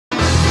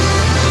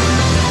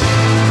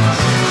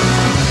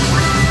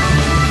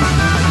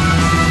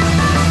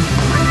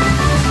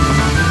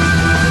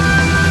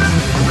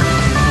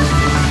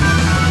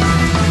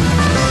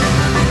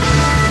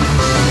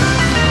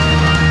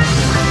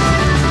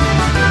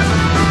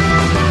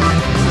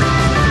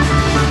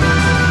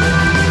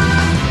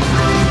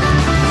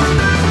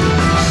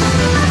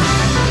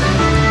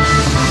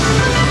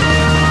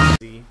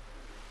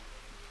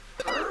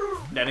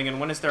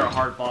when is there a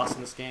hard boss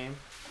in this game?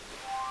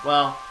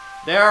 Well,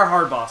 there are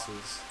hard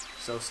bosses,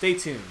 so stay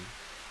tuned.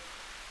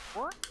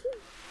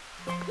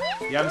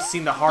 You haven't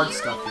seen the hard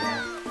stuff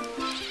yet.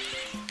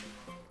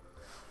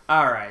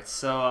 Alright,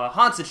 so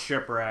Haunted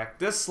Shipwreck.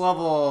 This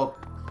level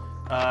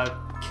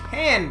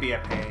can be a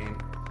pain,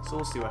 so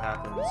we'll see what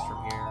happens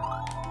from here.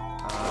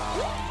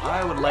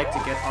 I would like to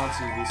get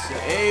onto this.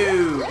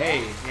 Ew!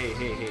 Hey!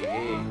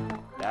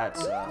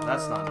 That's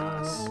not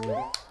nice.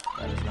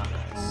 That is not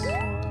nice.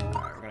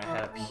 Alright, we're gonna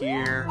head up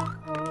here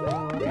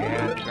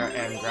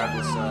and grab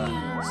this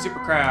super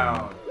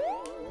crown.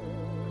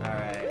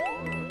 Alright.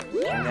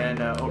 And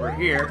then over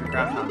here, if you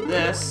grab on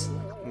this,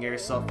 you can get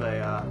yourself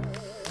a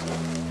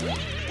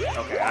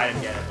okay, I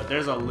didn't get it, but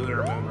there's a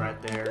lunar moon right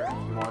there. If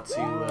you want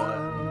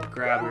to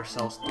grab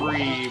yourselves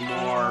 3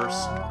 more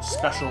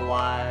special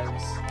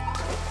lives.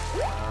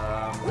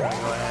 I'm gonna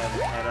go ahead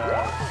and head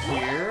up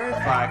here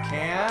if I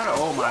can.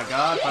 Oh my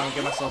god, if I don't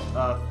get myself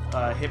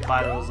hit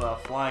by those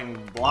flying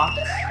blocks,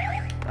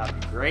 that'd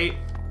be great.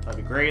 That'd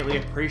be greatly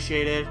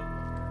appreciated.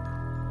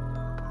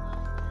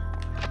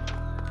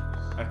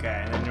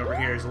 Okay, and then over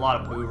here there's a lot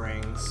of boo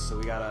rings, so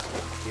we gotta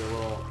be a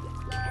little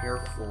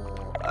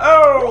careful.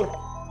 Oh!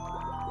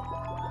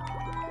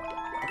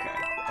 Okay.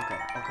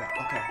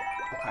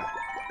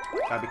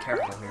 Gotta be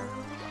careful here.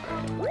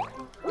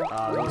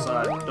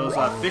 Those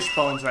fish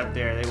bones right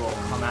there, they will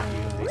come at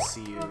you if they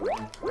see you.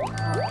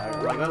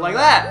 Like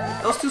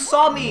that! Those two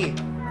saw me!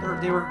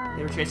 They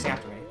were chasing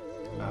after me.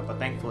 But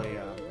thankfully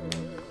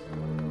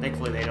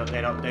they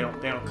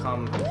don't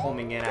come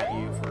homing in at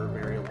you for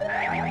very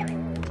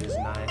long, which is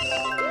nice.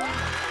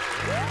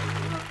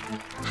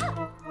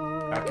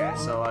 Okay,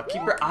 so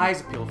keep your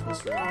eyes peeled for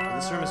this room.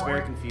 This room is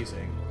very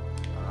confusing.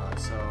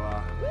 Let's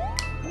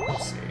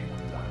see.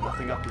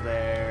 Nothing up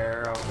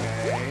there.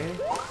 Okay.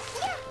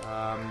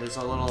 There's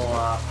a little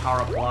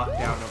power-up block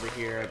down over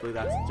here. I believe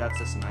that's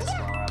just a nice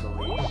bar, I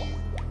believe.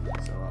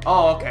 So,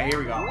 oh, okay. Here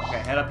we go. Okay,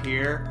 head up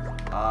here.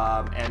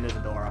 And there's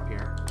a door up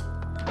here.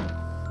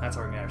 That's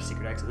where we're gonna get our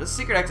secret exit. This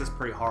secret exit is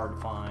pretty hard to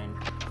find,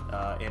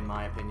 in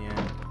my opinion.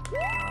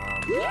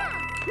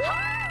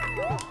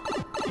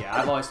 Yeah,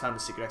 I've always found the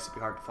secret exit to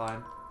be hard to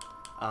find.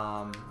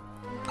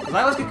 Because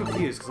I always get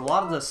confused because a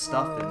lot of the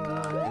stuff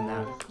in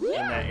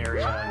that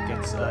area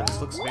just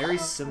looks very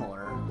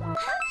similar.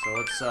 So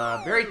it's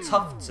very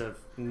tough to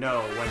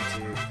know when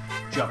to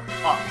jump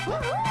up.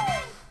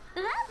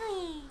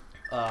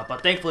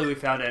 But thankfully we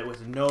found it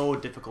with no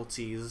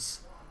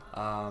difficulties.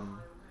 Yeah.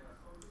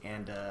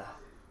 And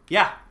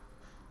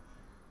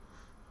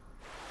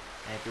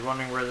if you're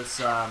wondering where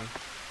this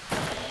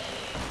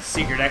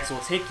secret exit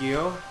will take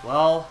you,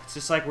 well, it's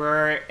just like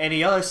where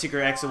any other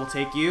secret exit will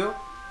take you.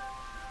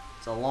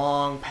 It's a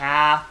long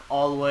path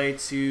all the way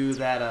to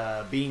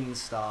that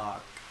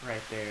beanstalk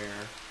right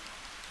there.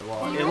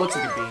 Well, it looks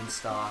like a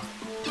beanstalk.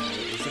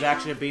 Is it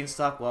actually a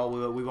beanstalk? Well,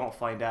 we won't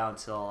find out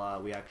until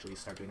we actually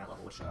start doing that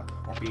level, which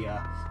won't be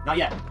not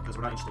yet, because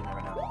we're not interested in that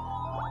right now.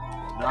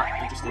 Not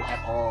interested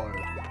at all.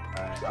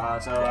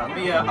 Alright, so let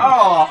me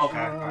oh, okay.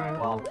 Alright,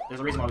 well, there's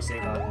a reason why we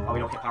save why we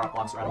don't hit power-up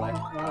blocks right away.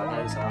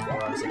 That is for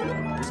the sake of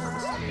this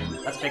purpose.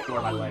 That's a fake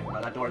door, by the way.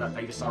 That door that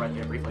you just saw right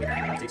there briefly,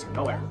 that takes you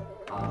nowhere.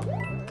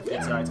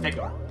 It's a fake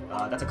door.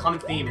 That's a common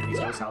theme in these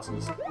ghost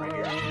houses right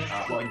here.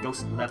 Well, in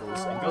ghost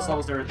levels. In ghost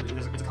levels,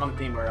 it's a common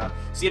theme where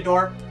see a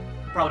door,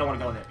 you probably don't want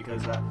to go in it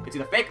because it's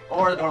either fake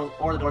or the doors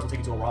will take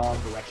you to a wrong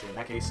direction. In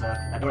that case,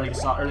 that door that you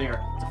saw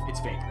earlier, it's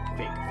fake.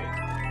 Fake.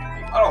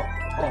 Oh!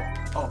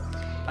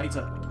 I need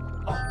to.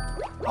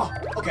 Oh!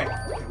 Okay,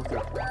 we're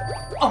through.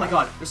 Oh my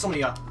god, there's so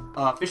many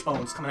fish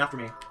bones coming after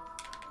me.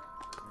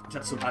 Just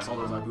have to swim past all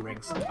those boo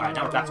rings. Alright,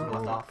 now we're back to where we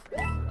left off.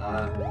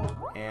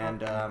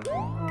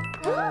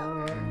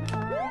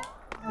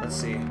 Let's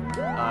see.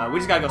 We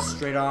just gotta go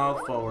straight on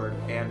forward,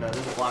 and there's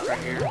a block right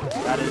here.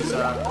 That is it's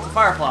a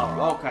fire flower.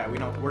 Okay,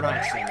 we're not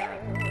interested in that.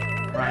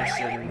 We're not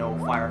interested in no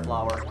fire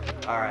flower.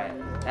 Alright,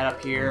 head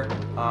up here.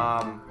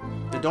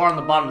 The door on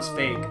the bottom is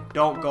fake.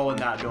 Don't go in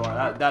that door.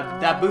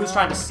 That boo's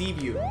trying to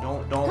deceive you.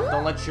 Don't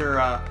let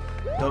your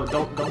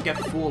don't get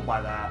fooled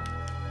by that.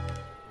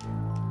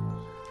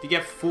 If you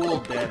get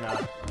fooled, then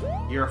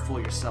you're a fool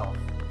yourself.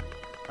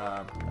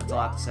 That's all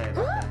I have to say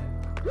about that.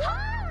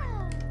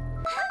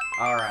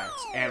 Alright,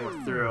 and we're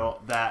through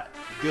that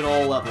good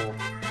old level.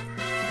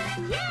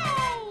 Yay!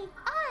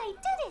 I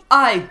did it!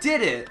 I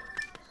did it!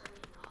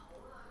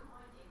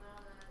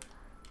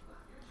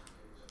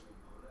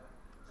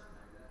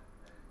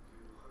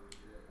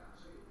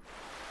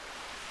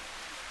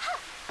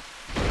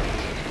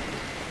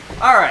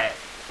 Alright,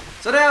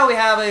 so now we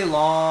have a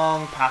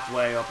long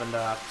pathway opened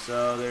up.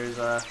 So there's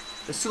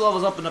 2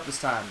 levels opened up this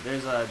time.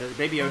 There's a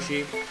Baby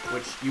Yoshi,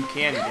 which you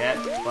can get,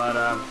 but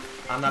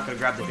I'm not gonna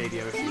grab the Baby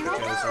Yoshi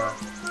because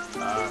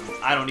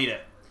I don't need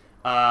it.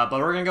 But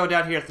we're gonna go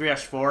down here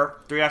 3-4.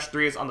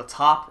 3-3 is on the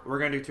top. We're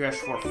gonna do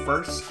 3-4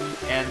 first,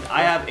 and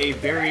I have a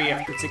very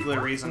particular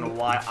reason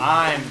why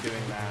I'm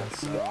doing that.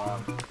 So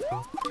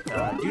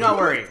do not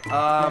worry.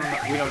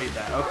 We don't need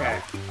that. Okay.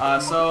 I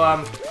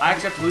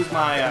actually have to lose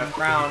my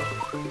crown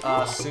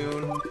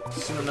soon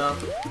enough.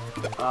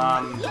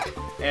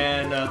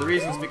 The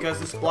reason is because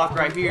this block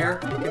right here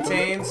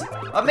contains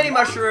a mini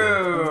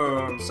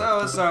mushroom.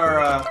 So it's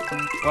our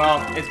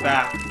well, it's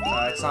back.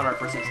 It's not our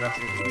first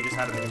introduction because we just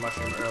had a mini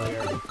mushroom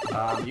earlier.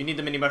 You need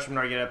the mini mushroom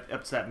in order to get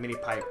up to that mini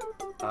pipe.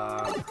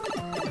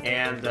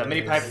 And the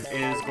mini pipe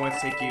is going to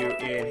take you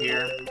in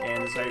here,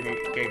 and so you're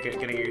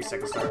gonna get your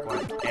second star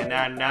coin. And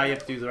now you have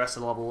to do the rest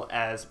of the level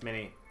as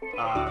mini.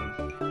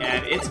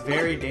 And it's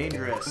very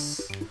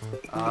dangerous.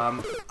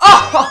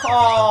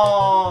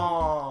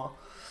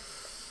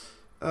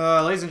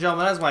 Ladies and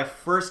gentlemen, that is my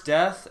first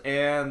death,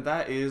 and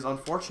that is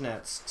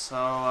unfortunate. So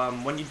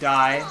when you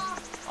die,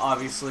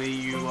 obviously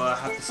you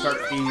have to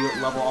start the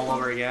level all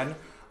over again.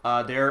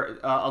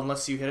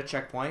 Unless you hit a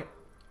checkpoint,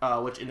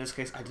 which in this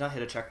case I did not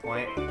hit a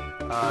checkpoint.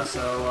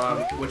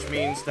 Which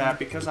means that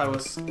because I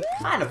was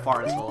kind of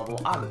far into the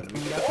level, I'm gonna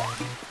beat that.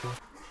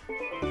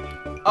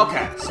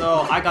 Okay,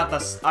 so I got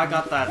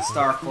that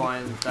star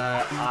coin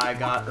that I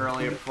got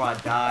earlier before I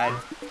died,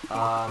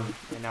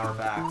 and now we're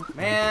back.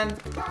 Man,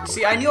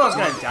 see, I knew I was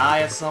gonna die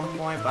at some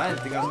point, but I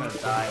didn't think I was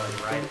gonna die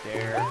like right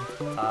there.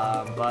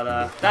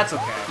 But that's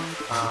okay.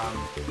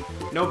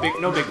 No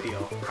big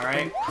deal. All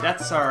right,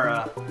 that's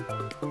our.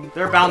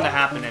 They're bound to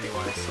happen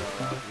anyway, so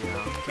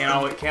you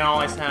know, can't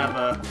always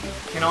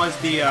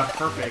be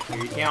perfect.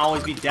 You can't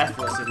always be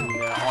deathless in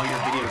all your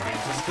video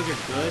games. Just because you're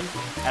good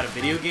at a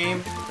video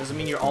game doesn't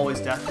mean you're always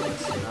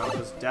deathless. You know,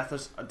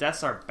 because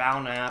deaths are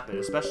bound to happen,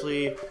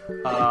 especially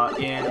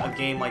in a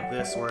game like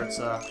this where it's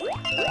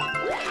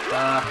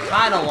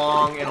kind of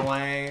long in a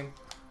way.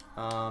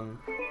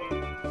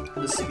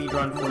 The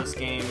speedrun for this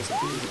game is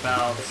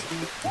about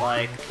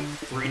like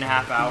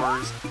 3.5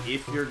 hours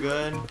if you're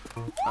good.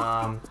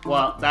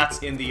 Well, that's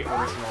in the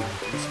original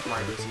Super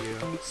Mario Bros. U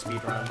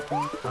speedrun.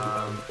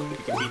 You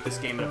can beat this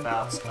game in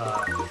about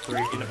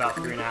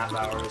 3.5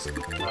 hours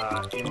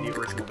in the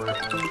original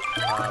version.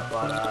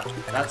 But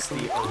that's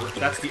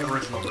the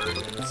original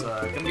version. It's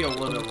gonna be a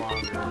little bit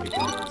longer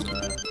because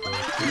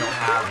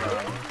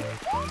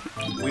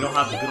we don't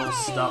have the good old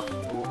stuff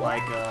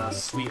like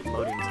sweet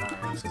loading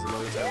times. Because the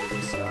loading times are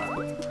just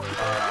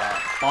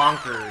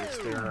bonkers.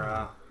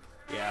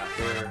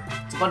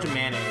 It's a bunch of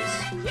mayonnaise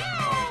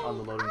on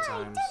the loading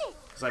times.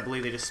 Because I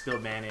believe they just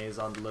spilled mayonnaise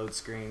on the load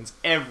screens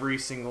every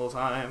single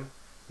time.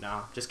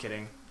 No, just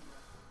kidding.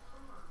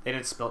 They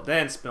didn't spill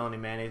any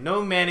mayonnaise.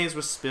 No mayonnaise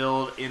was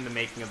spilled in the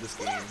making of this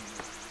game.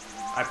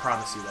 I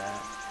promise you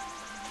that.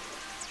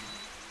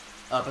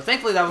 But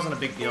thankfully that wasn't a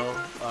big deal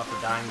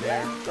for dying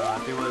there.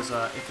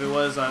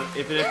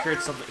 If it occurred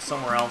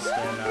somewhere else,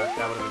 then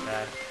that would have been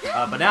bad.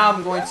 But now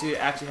I'm going to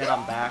actually head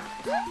on back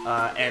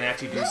and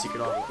actually do a secret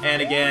level. And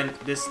again,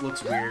 this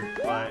looks weird,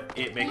 but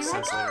it makes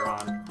sense later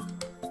on.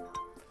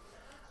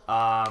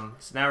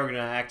 So now we're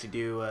gonna actually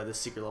do this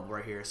secret level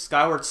right here,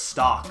 Skyward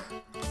Stalk,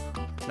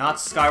 not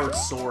Skyward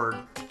Sword,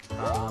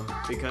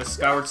 because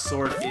Skyward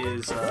Sword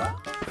is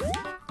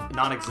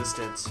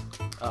non-existent.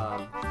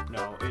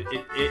 No,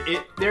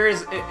 there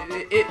is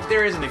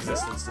an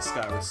existence to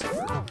Skyward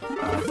Sword,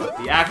 but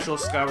the actual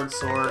Skyward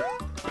Sword,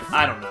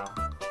 I don't know,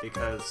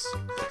 because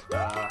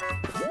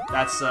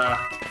that's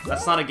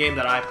not a game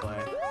that I play.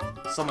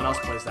 Someone else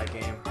plays that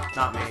game,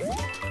 not me.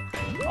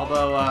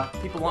 Although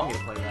people want me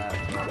to play that,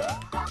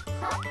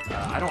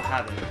 I don't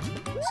have it,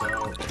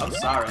 so I'm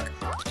sorry.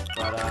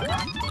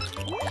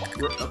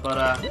 But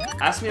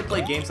ask me to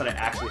play games that I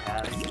actually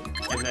have,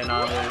 and then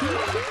I'll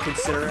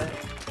consider it.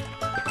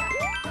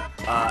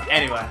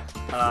 Anyway,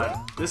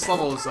 this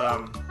level is,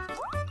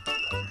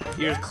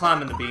 you're just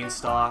climbing the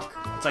beanstalk.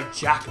 It's like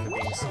jacking the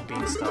beanstalk,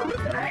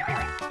 you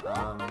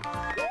know?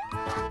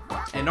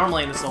 And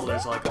normally in this level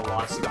there's like a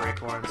lot of super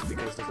acorns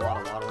because there's a lot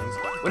of waddle wings.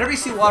 Whenever you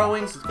see waddle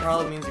wings, it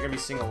probably means you're gonna be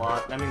seeing a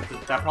lot. I mean,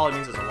 that probably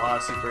means there's a lot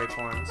of super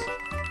acorns.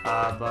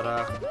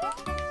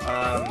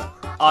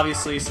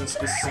 Obviously, since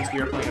we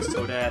are playing as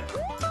Toadette,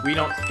 we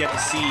don't get to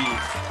see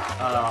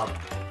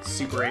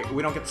super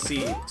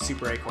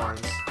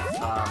acorns.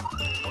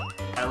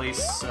 At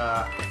least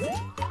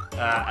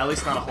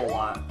not a whole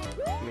lot.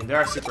 I mean, there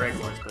are super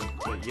acorns,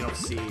 but you don't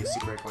see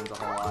super acorns a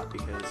whole lot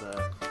because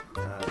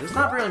there's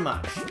not really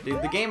much.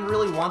 The game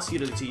really wants you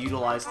to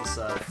utilize this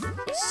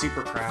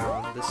super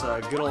crown, this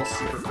good old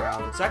super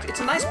crown. It's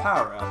a nice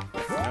power up.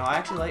 You know, I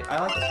like this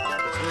power up.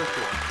 It's really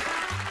cool.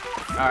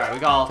 All right, we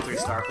got all 3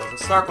 star coins.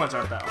 The star coins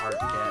aren't that hard to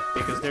get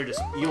because they're just,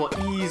 you will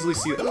easily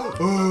see.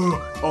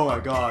 Oh my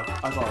god!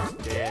 I thought I was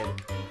dead.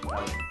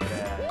 That was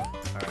bad.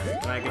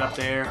 Alright, can I get up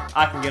there?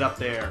 I can get up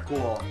there.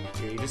 Cool.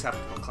 Okay, you just have to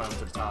climb up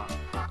to the top.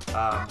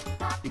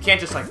 You can't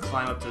just like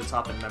climb up to the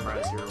top and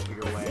memorize your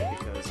way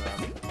because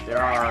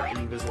there are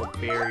invisible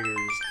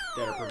barriers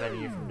that are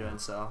preventing you from doing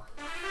so.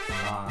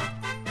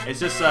 It's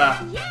just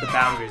the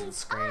boundaries of the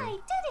screen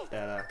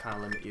that kind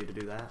of limit you to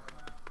do that.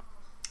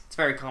 It's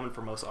very common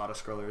for most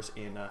auto-scrollers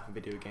in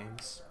video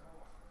games,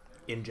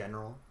 in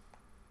general.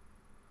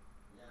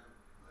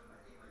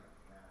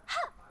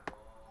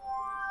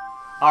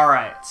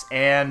 Alright,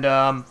 and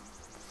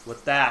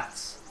with that,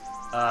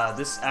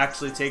 this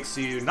actually takes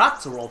you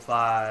not to World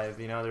 5.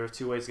 You know, there are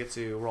 2 ways to get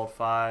to World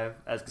 5.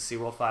 As you can see,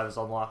 World 5 is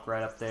unlocked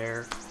right up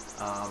there.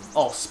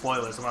 Oh,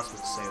 spoilers, I'm not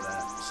supposed to say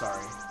that.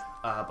 Sorry.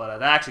 But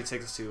that actually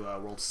takes us to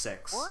World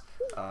 6.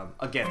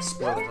 Again,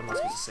 spoilers, I'm not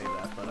supposed to say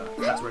that, but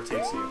that's where it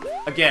takes you.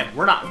 Again,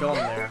 we're not going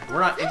there. We're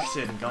not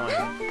interested in going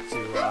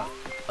to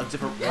a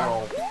different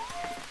world.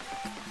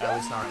 At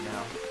least not right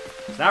now.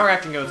 So now we're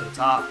actually going to go to the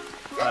top.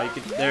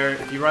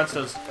 If you run to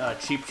those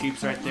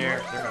Cheeps right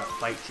there, they're gonna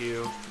fight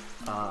you,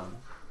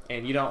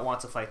 and you don't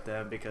want to fight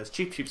them because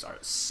Cheeps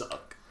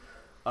suck.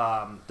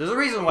 There's a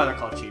reason why they're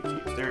called Cheeps.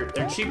 They're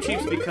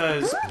Cheeps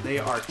because they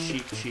are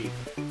cheap.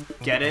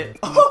 Get it?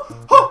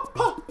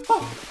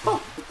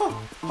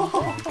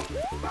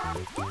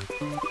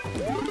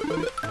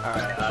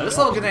 Alright, this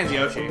level contains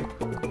Yoshi.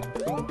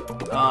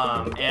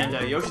 And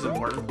Yoshi's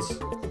important,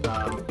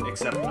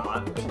 except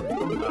not.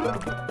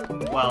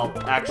 Well,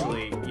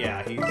 actually,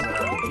 yeah, he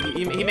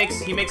makes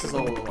this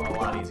level a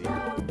lot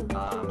easier.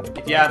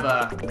 If you have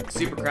a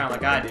Super Crown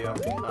like I do,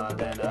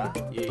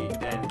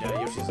 then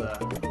Yoshi's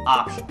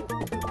optional.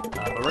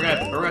 But we're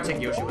gonna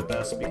take Yoshi with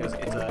us because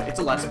it's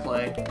a let's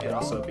play, and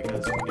also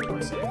because we can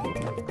play safe.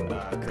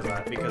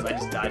 Because I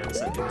just died in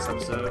this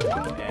episode,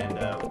 and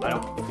I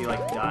don't feel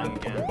like dying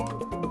again.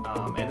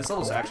 And this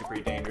level's actually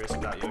pretty dangerous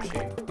without Yoshi.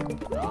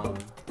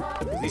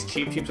 These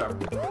Cheeps are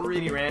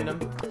pretty random.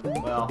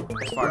 Well,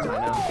 as far as I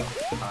know, I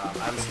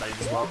haven't studied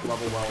this level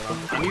well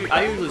enough.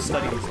 I usually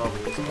study these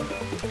levels,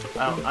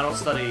 but I don't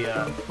study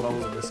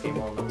levels in this game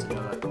well enough to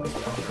know that they're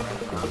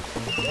random around.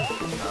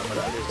 But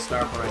there's a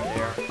star right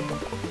there.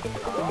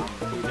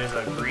 There's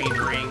a green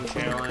ring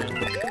challenge.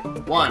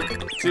 1,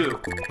 2.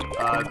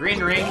 Green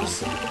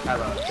rings have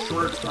a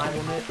shorter time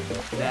limit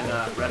than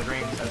red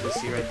rings, as you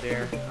see right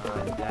there.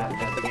 That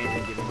game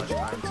didn't give me much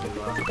time to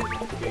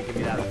give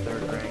me that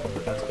 3rd ring,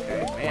 but that's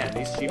okay. Man,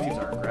 these Cheeps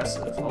are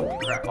aggressive. Holy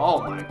crap!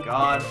 Oh my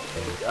god,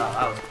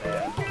 that was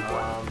bad.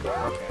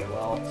 Okay,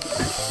 well.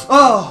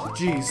 Oh,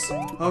 jeez.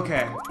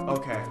 Okay,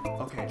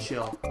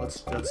 chill.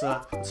 Let's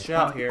chill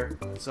out here.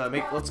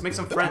 Let's make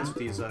some friends with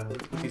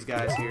these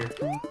guys here.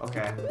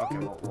 Okay.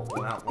 Well,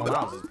 that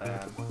was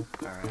bad.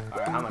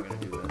 Alright, how am I gonna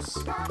do this?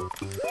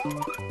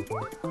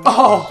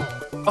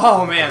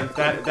 Oh man,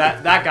 that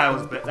guy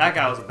was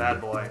a bad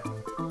boy.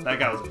 That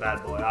guy was a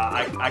bad boy.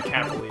 I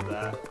can't believe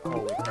that.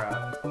 Holy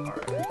crap.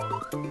 Alright.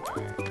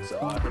 So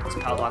hit this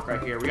padlock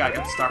right here. We gotta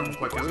get the star from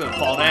quick. It's gonna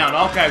fall down.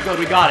 Okay, good,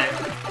 we got it.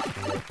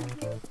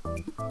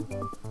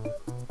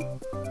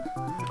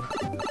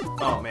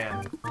 Oh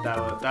man,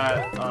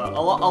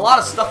 a lot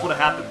of stuff would have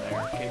happened there.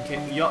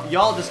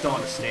 Y'all just don't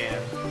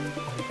understand.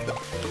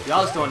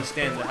 Y'all just don't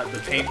understand the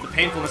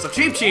painfulness of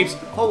Cheeps.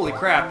 Holy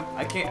crap!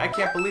 I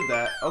can't believe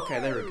that. Okay,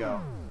 there we go.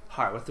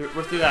 All right,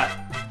 we're through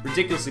that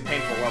ridiculously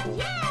painful level.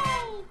 Yay!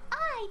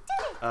 I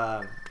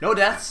did it! No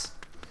deaths.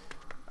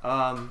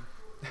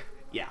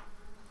 Yeah.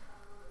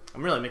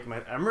 I'm really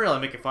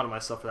making fun of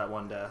myself for that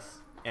one death.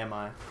 Am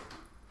I?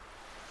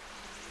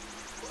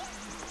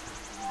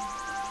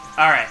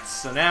 Alright,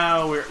 so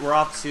now we're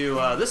off to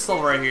this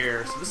level right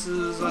here. So this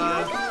is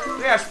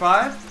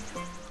 3-5.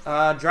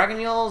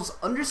 Dragoneel's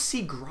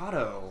Undersea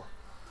Grotto.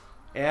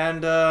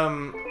 And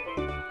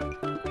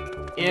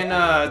in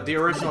the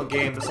original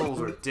game, this level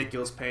was a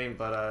ridiculous pain,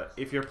 but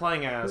if you're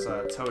playing as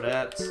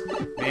Toadette,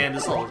 man,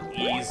 this level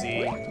is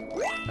easy.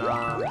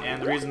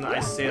 And the reason I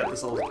say that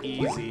this level is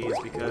easy is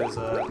because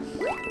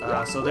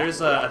so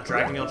there's a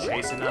Dragoneel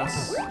chasing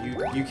us.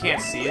 You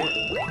can't see it,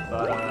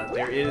 but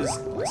there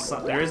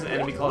is an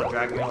enemy called a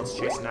Dragoneel that's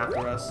chasing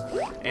after us,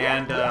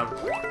 and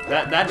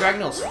that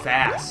Dragoneel is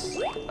fast.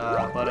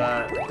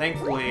 But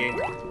thankfully,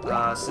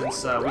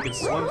 since we can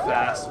swim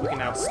fast, we can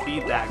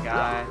outspeed that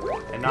guy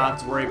and not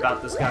have to worry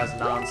about this guy's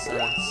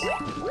nonsense.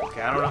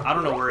 Okay, I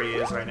don't know where he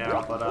is right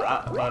now, but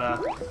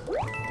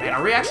man,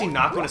 are we actually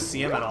not going to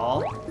see him at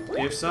all?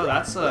 If so,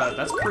 that's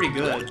pretty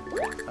good.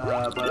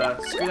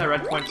 But screw that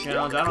red coin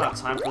challenge. I don't have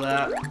time for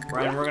that.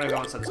 Ryan, we're gonna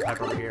go inside this pipe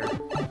over here.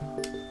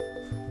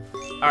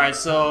 All right,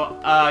 so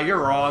you're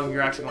wrong.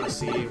 You're actually going to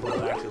see what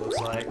it actually looks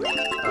like.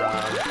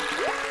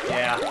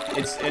 Yeah,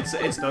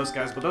 it's those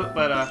guys,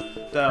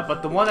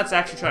 but the one that's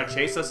actually trying to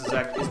chase us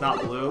is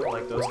not blue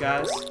like those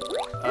guys.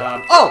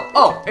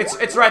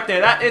 It's right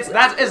there. That is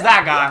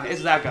that guy.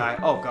 It's that guy.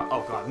 Oh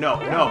god, no.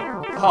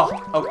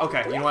 Oh,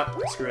 okay. You know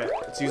what? Screw it.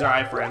 Let's use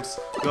our iframes.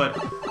 Good.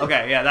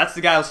 Okay, yeah, that's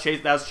the guy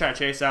that was trying to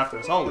chase after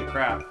us. Holy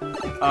crap.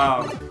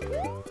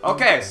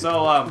 Okay,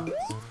 so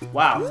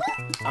wow.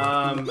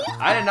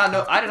 I did not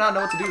know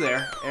what to do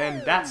there,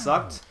 and that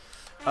sucked.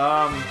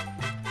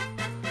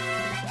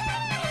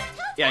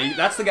 Yeah,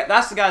 that's the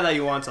guy that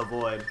you want to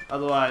avoid.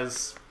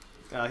 Otherwise,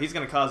 he's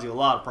gonna cause you a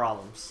lot of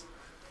problems.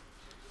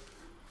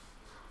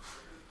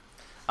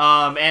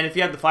 And if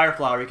you have the fire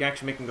flower, you can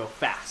actually make him go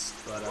fast.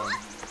 But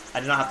I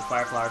did not have the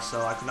fire flower,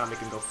 so I could not make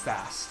him go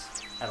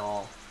fast at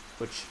all,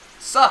 which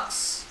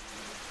sucks.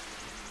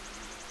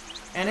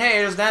 And hey,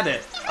 there's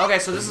Nabbit. Okay,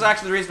 so this is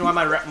actually the reason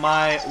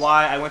why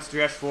why I went to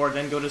 3-4,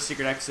 then go to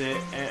secret exit,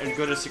 and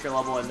go to secret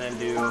level, and then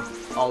do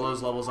all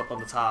those levels up on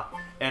the top.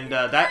 And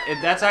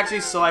that's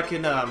actually so I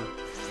can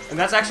and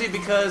that's actually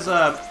because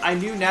I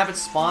knew Nabbit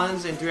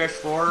spawns in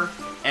 3-4,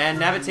 and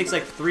Nabbit takes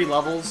like 3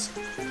 levels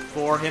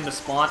for him to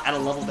spawn at a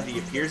level that he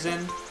appears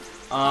in.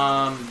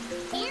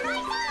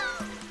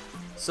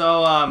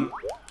 So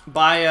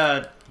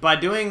by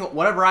doing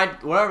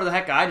whatever the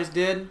heck I just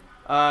did,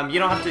 you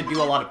don't have to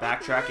do a lot of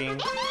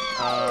backtracking,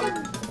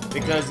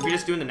 because if you're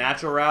just doing the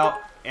natural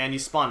route and you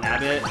spawn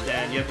Nabbit,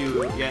 then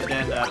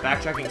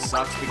backtracking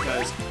sucks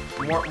because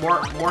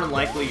more than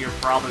likely you're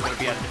probably going to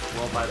be at a different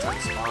world by the time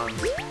it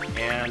spawns,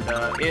 and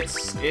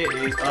it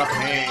is a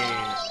pain.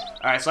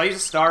 All right, so I use a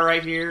star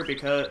right here to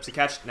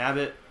catch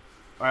Nabbit,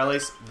 or at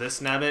least this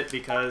Nabbit,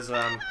 because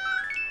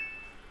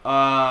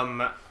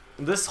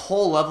this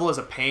whole level is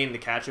a pain to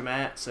catch him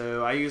at,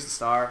 so I use the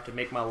star to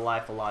make my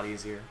life a lot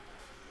easier.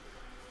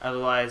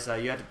 Otherwise,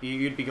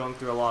 you'd be going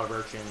through a lot of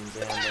urchins,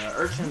 and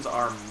urchins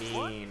are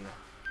mean.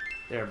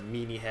 They're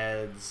meanie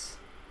heads.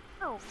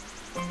 Oh.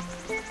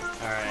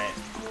 Alright,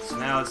 so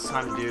now it's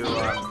time to do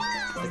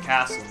the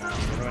castle now.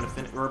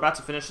 We're about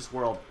to finish this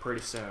world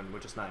pretty soon,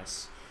 which is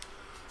nice.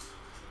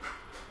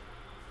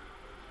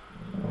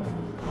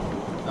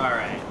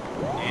 Alright,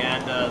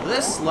 and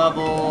this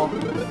level,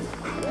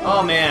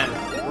 oh man,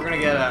 we're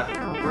gonna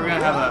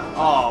have a,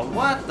 oh,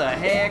 what the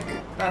heck?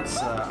 That's,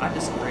 I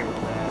disagree with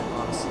that,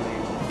 honestly.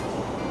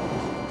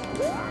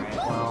 Alright,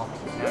 well,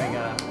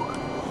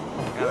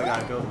 now we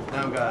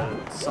gotta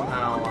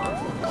somehow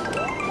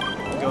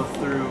go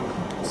through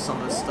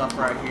some of this stuff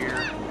right here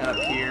and up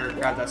here,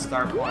 grab that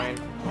star coin,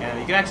 and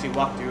you can actually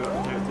walk through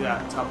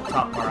that top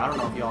part. I don't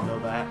know if y'all know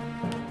that.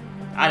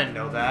 I didn't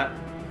know that.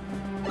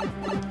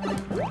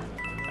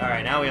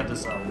 Alright, now we have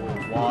this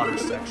little water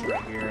section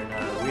right here, and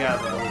we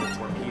have little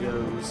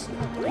torpedoes.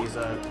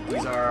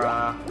 These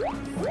are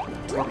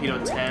torpedo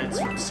Teds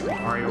from Super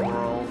Mario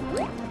World,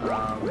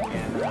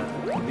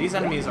 and these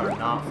enemies are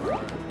not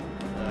fun.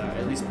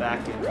 At least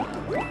back in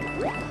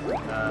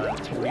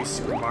new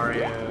Super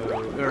Mario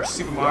or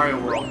Super Mario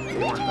World,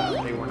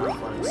 they were not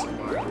fun in Super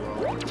Mario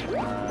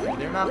World.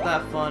 They're not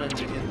that fun in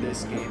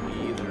this game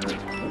either.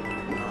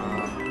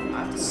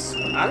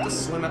 I have to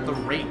swim at the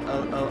rate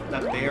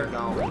that they're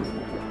going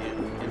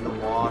in the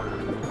water.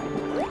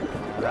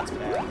 That's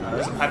bad.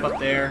 There's a pipe up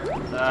there.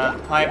 The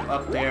pipe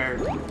up there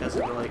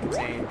doesn't really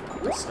contain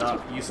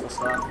useful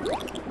stuff.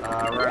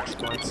 We're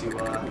actually going to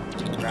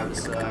grab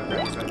these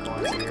red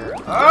coins here.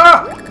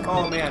 Ah!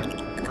 Oh man,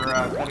 we're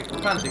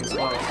kind of being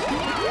slow.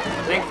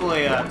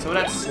 Thankfully,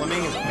 Toadette's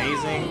swimming is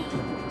amazing,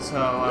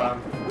 so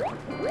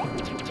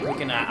we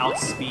can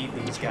outspeed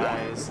these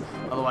guys.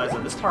 Otherwise,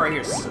 this part right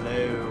here is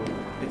slow.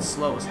 It's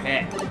slow as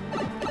heck.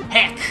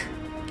 Heck!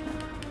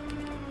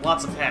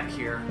 Lots of heck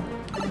here.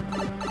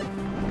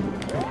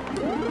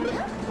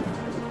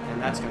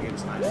 And that's gonna give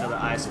us another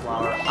ice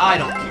flower. I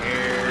don't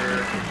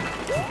care.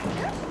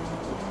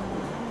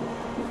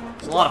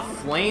 There's a lot of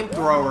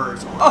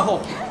flamethrowers.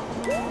 Oh!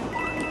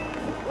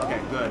 Okay,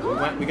 good.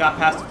 We got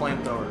past the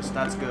flamethrowers.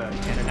 That's good.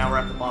 And then now we're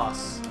at the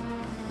boss.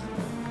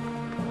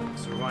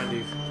 So we're going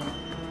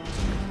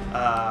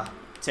to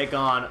take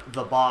on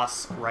the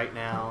boss right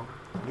now.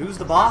 And who's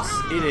the boss?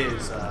 It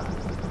is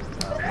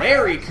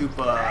Larry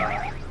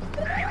Koopa.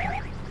 So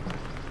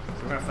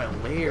we're gonna fight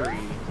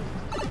Larry.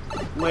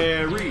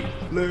 Larry!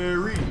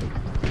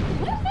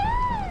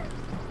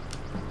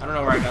 I don't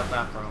know where I got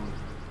that from.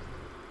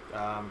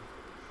 I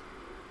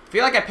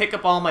feel like I pick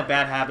up all my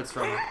bad habits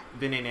from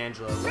Vinny and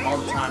Angelo all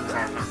the times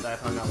that I've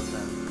hung out with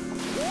them.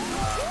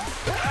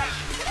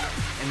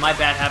 And my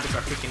bad habits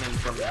are picking in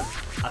from them,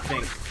 I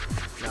think.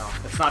 No,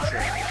 that's not true.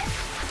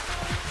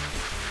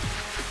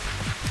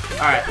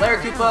 Alright, Larry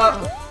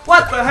Koopa.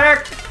 What the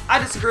heck? I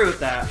disagree with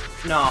that.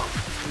 No.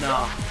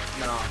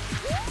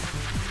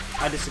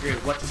 I disagree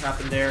with what just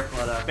happened there,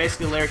 but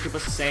basically Larry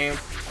Koopa's the same,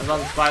 as long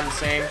as it's fighting the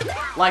same,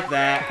 like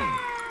that.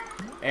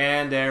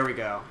 And there we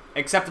go.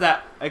 Except for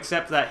that hit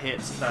that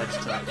I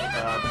just took.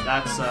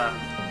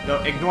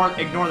 No,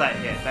 ignore that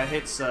hit. That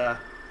hit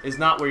is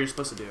not what you're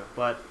supposed to do,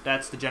 but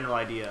that's the general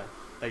idea,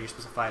 that you're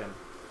supposed to fight him.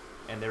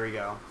 And there we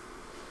go.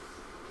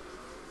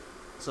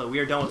 So we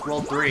are done with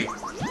World 3,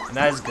 and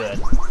that is good.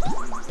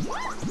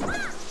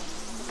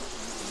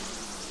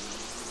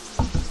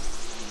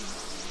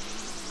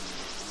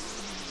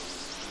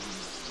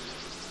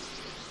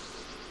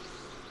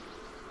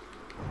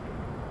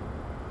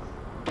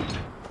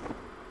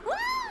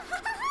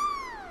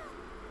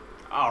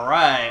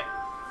 Alright,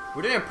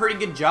 we're doing a pretty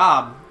good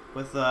job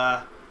with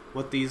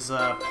these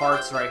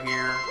parts right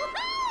here.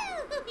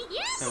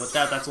 And with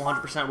that, that's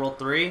 100% World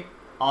 3.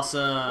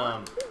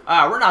 Awesome.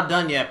 We're not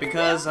done yet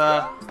because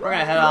we're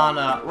gonna head on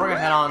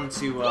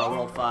to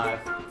World 5.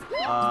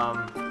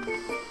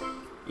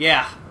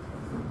 Yeah.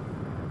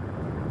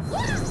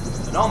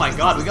 And oh my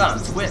God, we got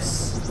a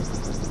twist.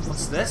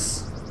 What's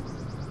this?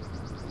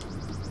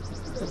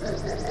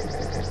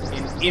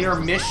 An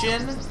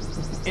intermission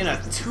in a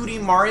 2D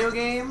Mario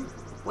game?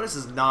 What is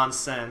this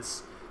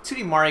nonsense?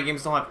 2D Mario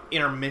games don't have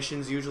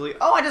intermissions usually.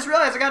 Oh, I just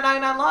realized I got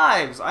 99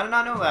 lives. I did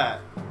not know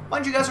that. Why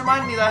didn't you guys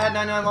remind me that I had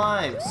 99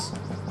 lives?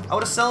 I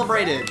would have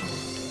celebrated.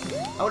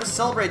 I would have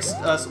celebrated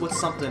with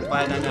something if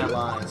I had 99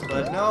 lives.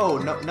 But no,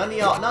 none of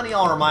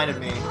y'all reminded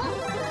me.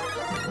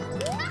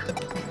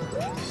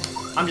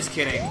 I'm just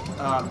kidding.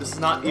 This is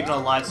not even a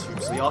live stream,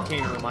 so y'all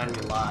can't even remind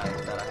me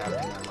live that I have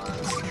 99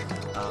 lives.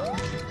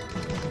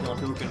 The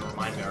only people who can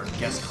remind me are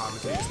guest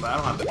commentators, but I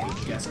don't have any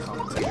guest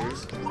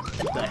commentators.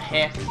 What the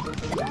heck?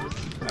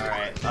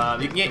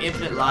 Alright, you can get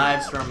infinite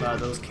lives from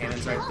those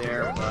cannons right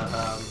there, but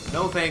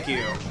no thank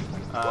you.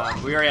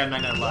 We already have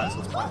 99 lives,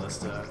 so it's pointless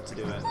to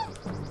do it.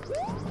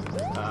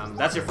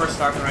 That's your first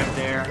star right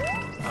there.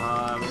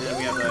 And then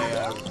we have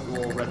a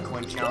little red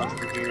coin challenge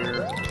over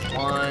here.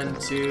 1,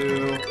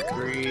 2,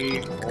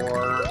 3,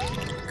 4,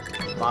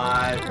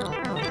 5,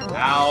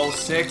 ow,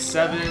 6,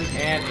 7,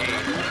 and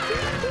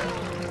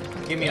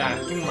 8. Give me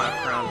my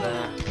crown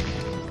back.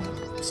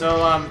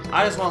 So,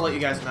 I just want to let you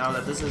guys know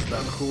that this is the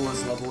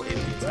coolest level in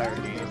the entire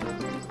game.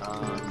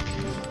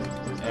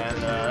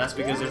 That's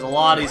because there's a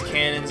lot of these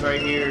cannons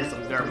right here.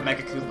 There are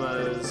Mecha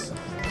Koopas.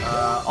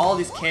 All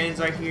these cannons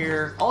right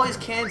here. All these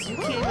cannons, you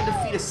can't even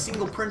defeat a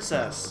single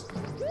princess.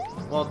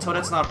 Well,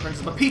 Toadette's not a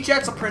princess, but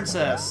Peachette's a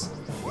princess.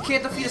 You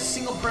can't defeat a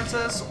single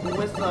princess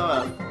with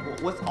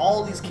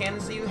all these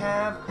cannons that you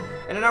have.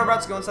 And then we're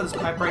about to go inside this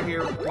pipe right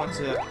here. We're going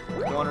to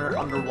go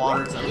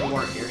underwater. It's an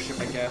underwater airship,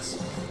 I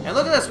guess. And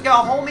look at this, we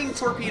got homing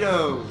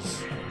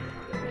torpedoes.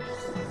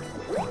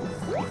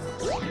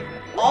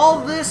 All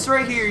this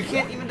right here, you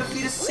can't even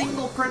defeat a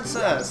single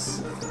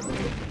princess.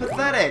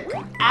 Pathetic.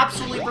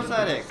 Absolutely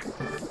pathetic.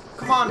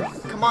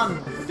 Come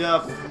on,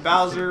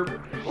 Bowser.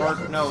 Or,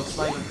 no, it's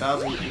not even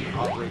Bowser who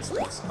operates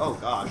this. Oh,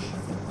 gosh.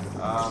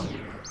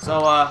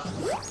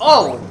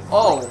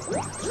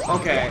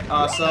 Okay,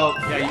 so,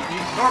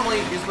 yeah, normally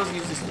you're supposed to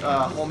use these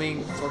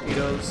homing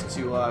torpedoes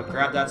to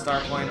grab that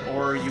star point,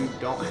 or you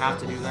don't have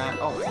to do that.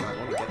 Oh my god,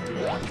 let me get through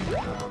that.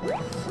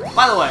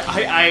 By the way,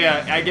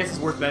 I guess it's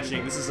worth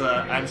mentioning, this is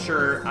I'm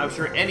sure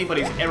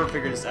anybody who's ever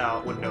figured this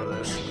out would know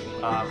this,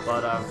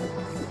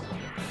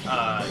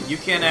 you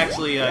can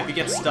actually, if you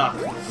get stuck,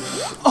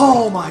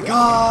 oh my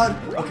god!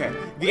 Okay,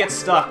 if you get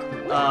stuck,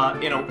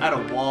 at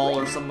a wall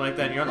or something like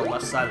that, and you're on the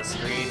left side of the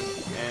screen,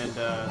 and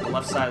the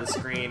left side of the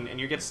screen, and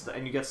you get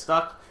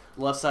stuck,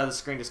 the left side of the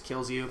screen just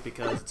kills you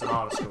because it's an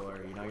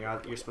auto-scroller. You know,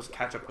 you're supposed to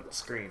catch up with the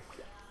screen.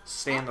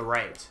 Stay on the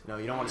right. No,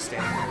 you don't want to stay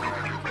on the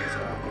right because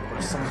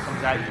if someone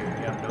comes at you,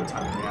 you have no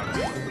time to react.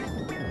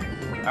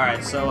 All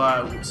right,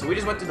 so we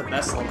just went through the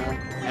best level.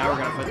 Now we're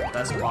gonna fight the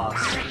best boss.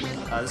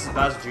 This is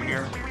Bowser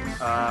Jr.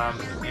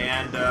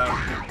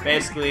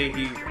 Basically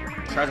he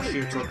tries to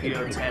shoot a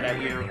torpedo's head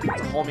at you.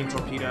 It's a homing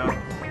torpedo,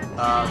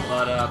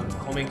 but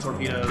homing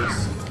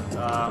torpedoes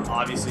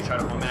obviously try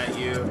to home at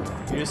you.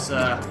 You just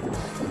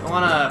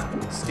want to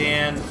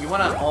stand. You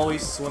want to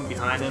always swim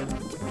behind him,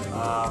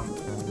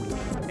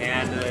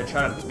 and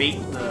try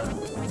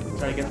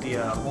to get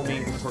the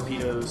homing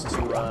torpedoes to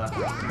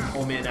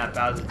home in at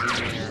Bowser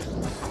Jr.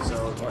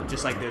 So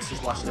just like this,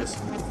 just watch this.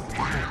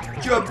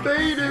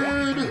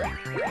 Jebaited!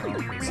 No,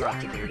 it's not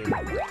jebaited.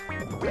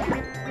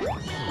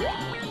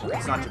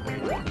 It's not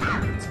jebaited.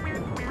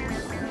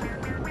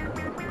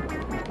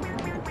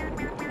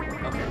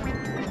 Okay.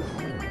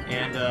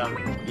 And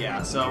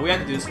yeah, so we had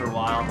to do this for a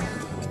while.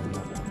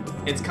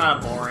 It's kind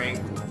of boring.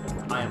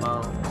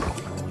 IMO.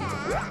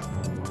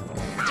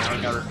 Now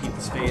we gotta repeat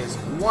this phase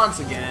once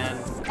again.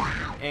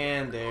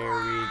 And there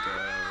we go.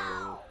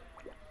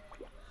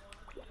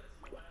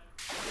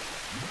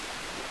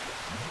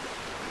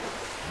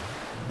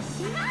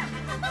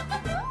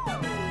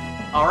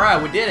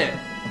 Alright, we did it.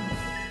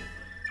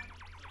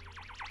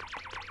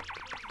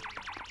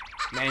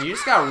 Man, you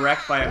just got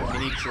wrecked by a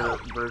miniature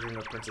version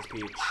of Princess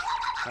Peach.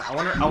 I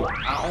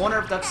wonder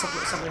if that's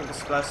something that's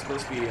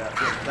supposed to be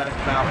pathetic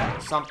about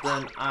or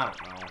something. I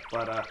don't know.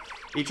 But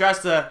he tries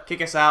to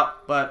kick us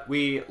out, but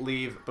we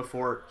leave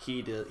before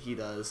he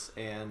does,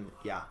 and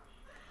yeah.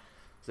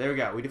 So there we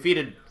go. We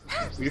defeated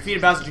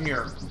Bowser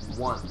Jr.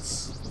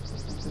 once.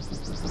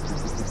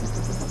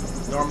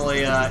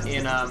 Normally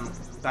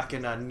back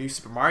in New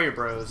Super Mario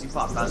Bros. You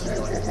fought Bowser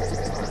Jr. like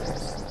multiple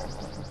times,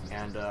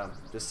 and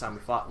this time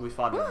we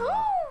fought him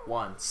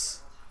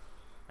once,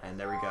 and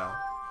there we go.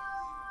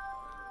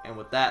 And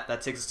with that,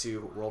 that takes us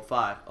to World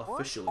 5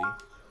 officially.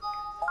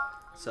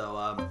 So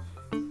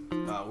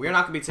we're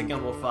not gonna be taking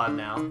on World 5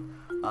 now,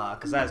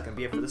 because that is gonna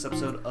be it for this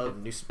episode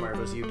of New Super Mario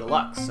Bros. U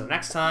Deluxe. So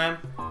next time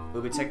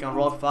we'll be taking on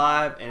World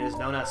 5, and it is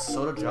known as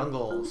Soda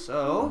Jungle.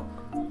 So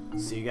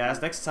see you guys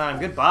next time.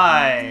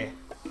 Goodbye.